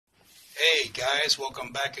guys,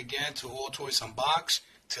 welcome back again to All Toys Unboxed.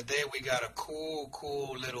 Today we got a cool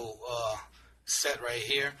little set right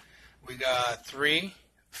here. We got 3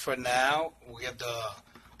 for now. We'll get the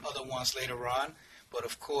other ones later on. But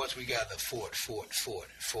of course we got the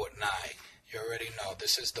Fortnite. You already know.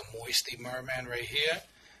 This is the Moisty Merman right here.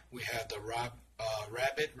 We have the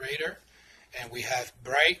Rabbit Raider. And we have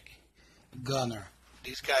Bright Gunner.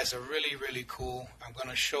 These guys are really cool. I'm going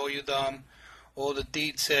to show you them. All the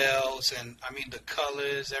details and the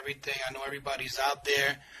colors, everything. I know everybody's out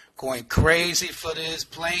there going crazy for this,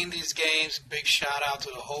 playing these games. Big shout out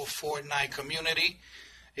to the whole Fortnite community,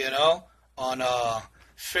 on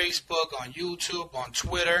Facebook, on YouTube, on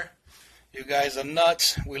Twitter. You guys are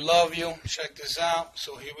nuts. We love you. Check this out.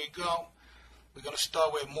 So here we go. We're going to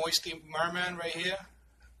start with Moisty Merman right here.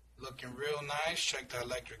 Looking real nice. Check that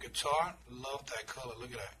electric guitar. Love that color.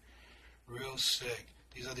 Look at that. Real sick.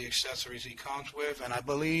 These are the accessories he comes with, and I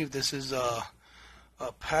believe this is a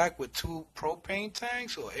pack with 2 propane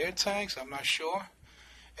tanks or air tanks. I'm not sure.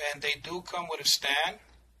 And they do come with a stand.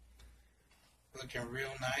 Looking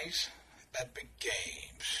real nice. Epic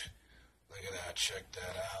Games. Look at that. Check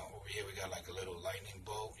that out. Over here we got like a little lightning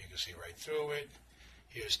bolt. You can see right through it.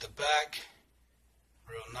 Here's the back.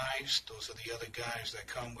 Real nice. Those are the other guys that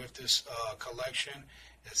come with this collection.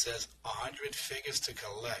 It says 100 figures to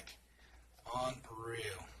collect.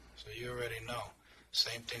 Unreal. So you already know.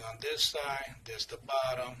 Same thing on this side. There's the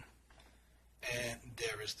bottom. And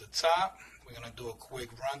there is the top. We're going to do a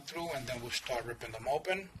quick run through and then we'll start ripping them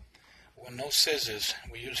open. With no scissors.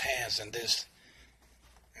 We use hands in this.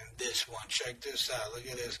 And this one. Check this out. Look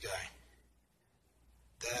at this guy.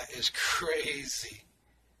 That is crazy.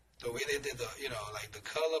 The way they did the, like the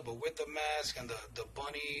color, but with the mask and the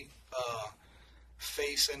bunny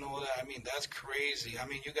face and all that. That's crazy.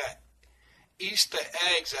 You got Easter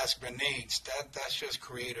eggs as grenades. That's just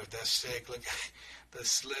creative. That's sick. Look, the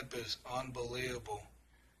slip is unbelievable.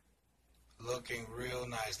 Looking real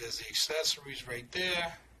nice. There's the accessories right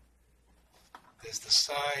there. There's the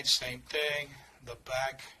side, same thing. The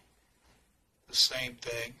back, the same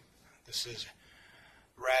thing. This is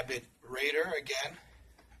Rabbit Raider again.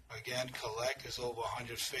 Again, collect is over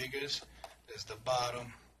 100 figures. There's the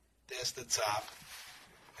bottom. There's the top.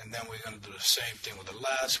 And then we're going to do the same thing with the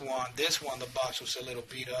last one. This one, the box was a little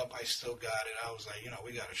beat up. I still got it. I was like,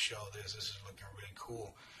 we got to show this. This is looking really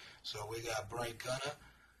cool. So we got Bright Gunner.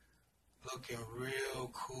 Looking real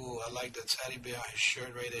cool. I like the teddy bear on his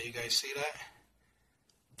shirt right there. You guys see that?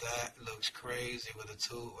 That looks crazy with the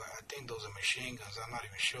 2. I think those are machine guns. I'm not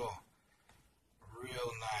even sure.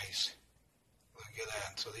 Real nice. Look at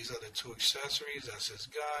that. So these are the 2 accessories. That's his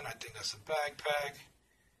gun. I think that's a backpack.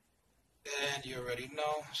 And you already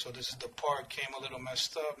know. So this is the part. Came a little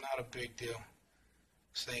messed up. Not a big deal.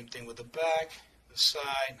 Same thing with the back, the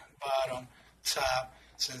side, bottom, top.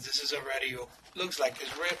 Since this is already, looks like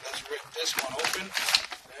it's ripped, let's rip this one open.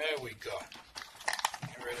 There we go.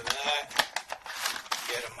 Get rid of that.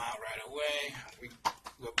 Get them out right away.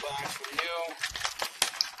 We're buying for you.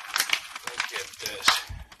 Look at this.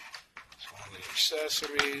 It's one of the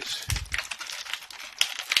accessories.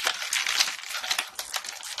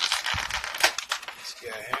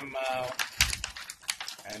 Get him out,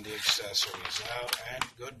 and the accessories out, and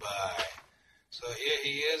goodbye. So here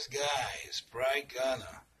he is, guys. Bright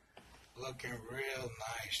Gunner. Looking real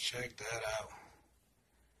nice. Check that out.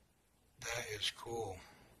 That is cool.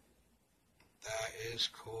 That is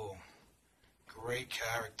cool. Great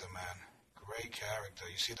character, man. Great character.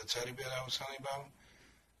 You see the teddy bear I was telling you about?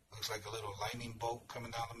 Looks like a little lightning bolt coming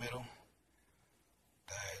down the middle.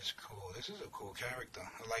 That is cool. This is a cool character.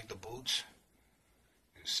 I like the boots.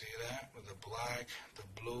 You see that? With the black, the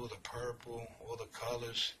blue, the purple, all the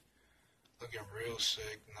colors. Looking real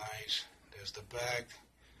sick, nice. There's the back,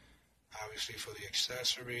 obviously for the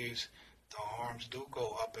accessories. The arms do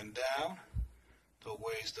go up and down. The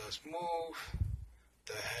waist does move.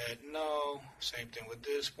 The head, no. Same thing with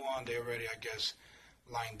this one. They already, I guess,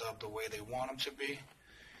 lined up the way they want them to be.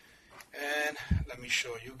 And let me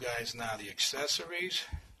show you guys now the accessories.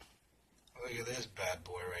 Look at this bad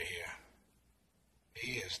boy right here.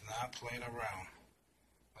 He is not playing around.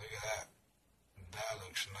 Look at that. That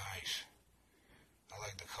looks nice. I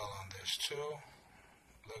like the color on this too.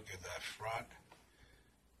 Look at that front.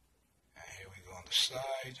 And here we go on the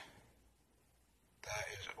side. That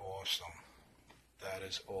is awesome. That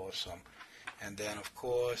is awesome. And then of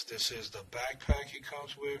course this is the backpack he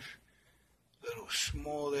comes with. A little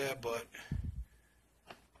small there, but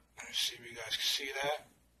let's see if you guys can see that.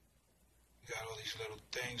 Got all these little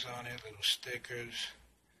things on it, little stickers.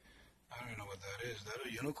 I don't even know what that is. Is that a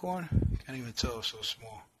unicorn? Can't even tell, it's so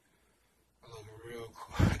small. Look real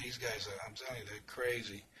cool. These guys are, I'm telling you, they're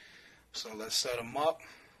crazy. So let's set them up.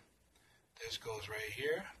 This goes right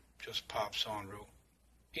here. Just pops on real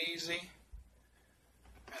easy.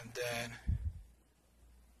 And then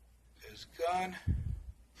this gun.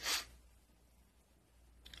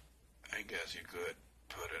 I guess you could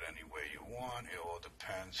put it any way you want. It all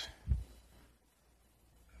depends.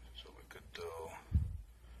 So we could do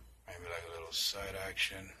maybe like a little side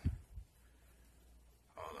action.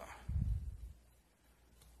 Hold on.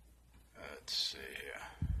 Let's see here.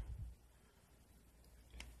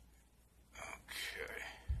 Okay.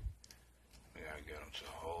 We gotta get him to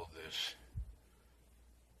hold this.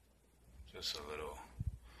 Just a little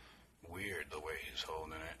weird the way he's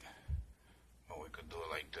holding it. But we could do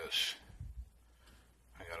it like this.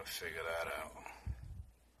 I gotta figure that out.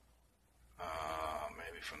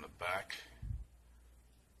 Maybe from the back.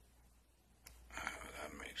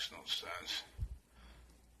 That makes no sense.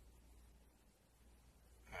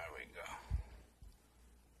 There we go.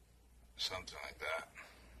 Something like that.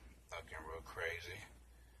 Looking real crazy.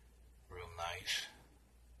 Real nice.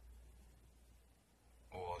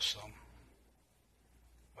 Awesome.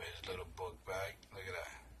 With his little book bag. Look at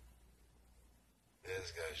that.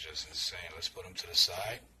 This guy's just insane. Let's put him to the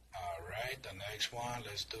side. Alright, the next one,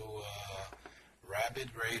 let's do Rabbit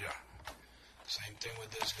Raider. Same thing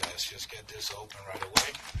with this guy. Let's just get this open right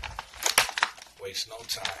away. Waste no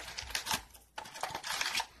time.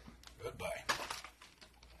 Goodbye.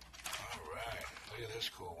 Alright, look at this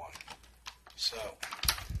cool one. So,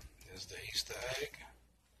 here's the Easter egg.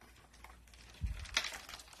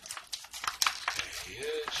 There he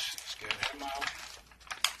is. Let's get him out.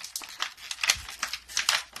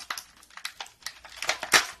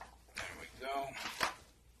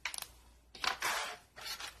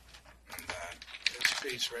 And then this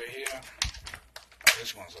piece right here,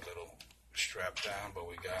 this one's a little strapped down, but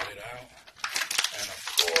we got it out. And of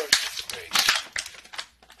course, the base.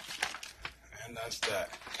 And that's that.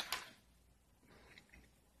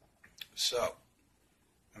 So,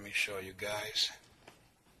 let me show you guys.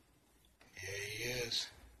 Here he is,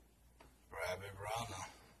 Rabbit Runner.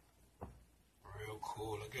 Real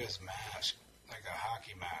cool. Look at his mask, like a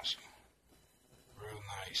hockey mask. Real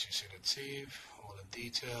nice. You see the teeth, all the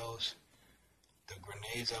details, the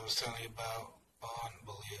grenades I was telling you about.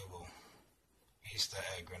 Unbelievable. Easter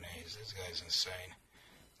egg grenades. This guy's insane.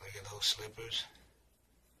 Look at those slippers.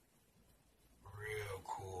 Real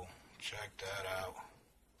cool. Check that out.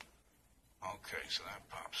 Okay, so that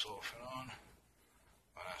pops off and on.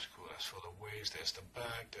 Oh, that's cool. That's for the waist. There's the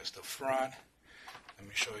back. There's the front. Let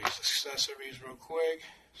me show you his accessories real quick.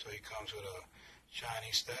 So he comes with a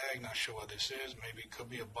Chinese tag, not sure what this is. Maybe it could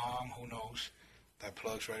be a bomb, who knows. That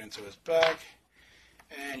plugs right into his back.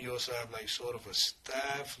 And you also have like sort of a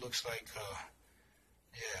staff. Looks like,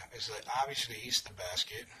 yeah, it's like obviously Easter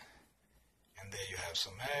basket. And there you have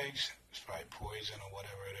some eggs. It's probably poison or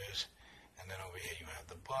whatever it is. And then over here you have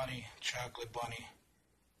the bunny, chocolate bunny.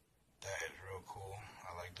 That is real cool.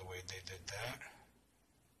 I like the way they did that.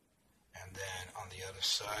 And then on the other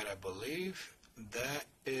side, I believe that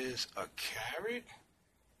is a carrot.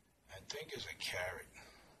 I think it's a carrot.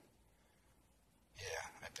 Yeah,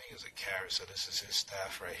 I think it's a carrot. So this is his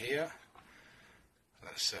staff right here.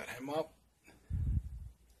 Let's set him up.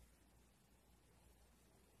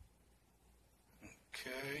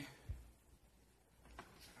 Okay.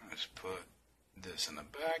 Let's put this in the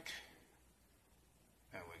back.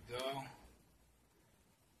 There we go.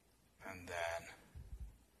 And then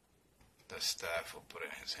the staff will put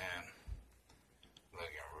it in his hand.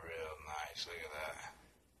 Looking real nice. Look at that.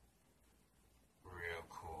 Real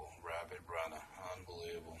cool. Rabbit Runner.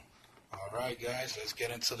 Unbelievable. Alright guys, let's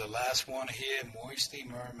get into the last one here. Moisty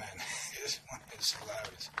Merman. This one is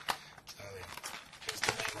hilarious. Tell you. Just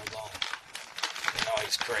the name alone. You know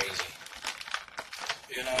he's crazy.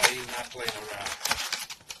 You know he's not playing around.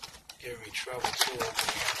 Giving me trouble too opening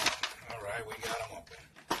him up. Alright, we got him open.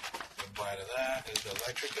 Goodbye to that. There's the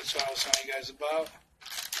electric guitar I was telling you guys about.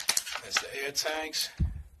 There's the air tanks.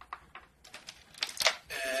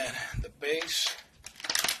 And the bass.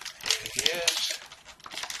 Here he is.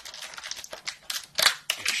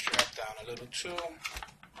 He's strapped down a little too.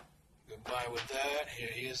 Goodbye with that.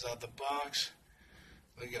 Here he is out the box.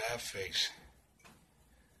 Look at that face.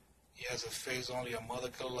 He has a face only a mother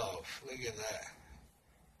could love. Look at that.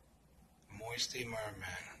 Moisty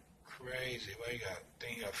Merman. Crazy. What you got? I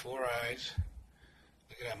think he got 4 eyes.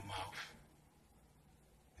 Look at that mouth.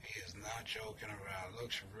 He is not joking around.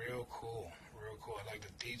 Looks real cool. Real cool. I like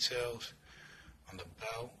the details on the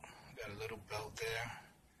belt. Got a little belt there.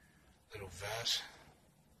 Little vest.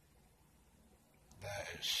 That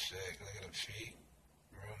is sick. Look at the feet.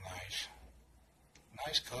 Real nice.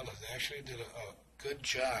 Nice colors. They actually did a good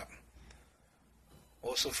job.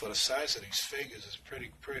 Also for the size of these figures, it's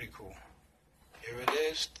pretty cool. Here it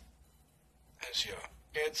is. That's your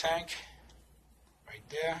air tank right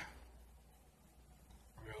there.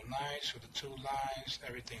 Real nice with the two lines.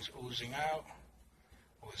 Everything's oozing out.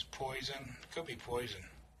 Oh, it's poison. Could be poison.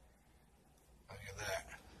 Look at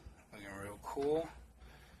that. Looking real cool.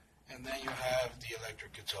 And then you have the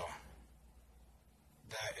electric guitar.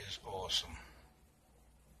 That is awesome.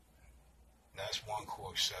 That's one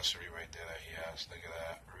cool accessory right there that he has. Look at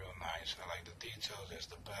that. Real nice. I like the details. There's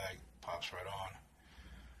the bag. Pops right on.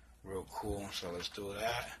 Real cool. So let's do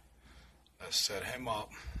that. Let's set him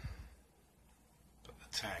up. Put the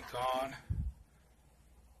tank on.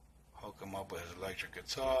 Hook him up with his electric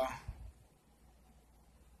guitar.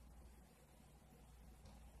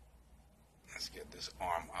 Let's get this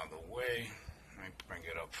arm out of the way. Let me bring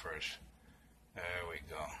it up first. There we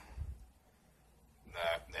go.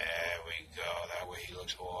 There we go. That way he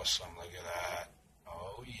looks awesome. Look at that.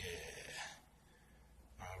 Oh yeah.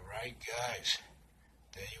 Alright guys.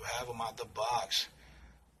 There you have him out the box.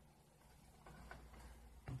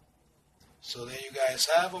 So there you guys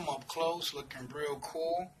have him up close, looking real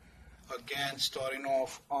cool. Again, starting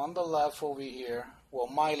off on the left over here. Well,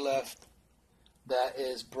 my left. That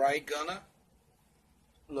is Bright Gunner.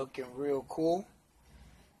 Looking real cool.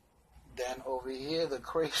 Then over here, the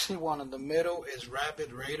crazy one in the middle is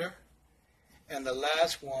Rabbit Raider. And the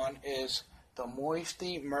last one is the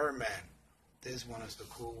Moisty Merman. This one is the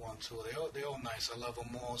cool one too. They're all nice. I love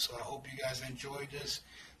them all. So I hope you guys enjoyed this.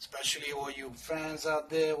 Especially all you fans out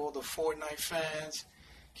there, all the Fortnite fans.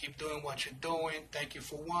 Keep doing what you're doing. Thank you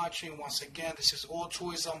for watching. Once again, this is All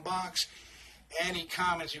Toys Unboxed. Any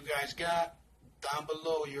comments you guys got, down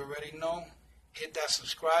below, you already know. Hit that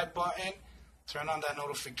subscribe button. Turn on that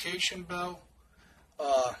notification bell.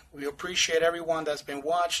 We appreciate everyone that's been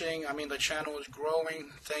watching. I mean, the channel is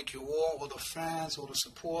growing. Thank you all the fans, all the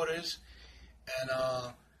supporters. And,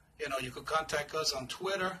 you know, you can contact us on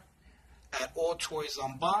Twitter at All Toys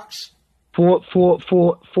Unboxed.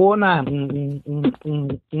 Fortnite.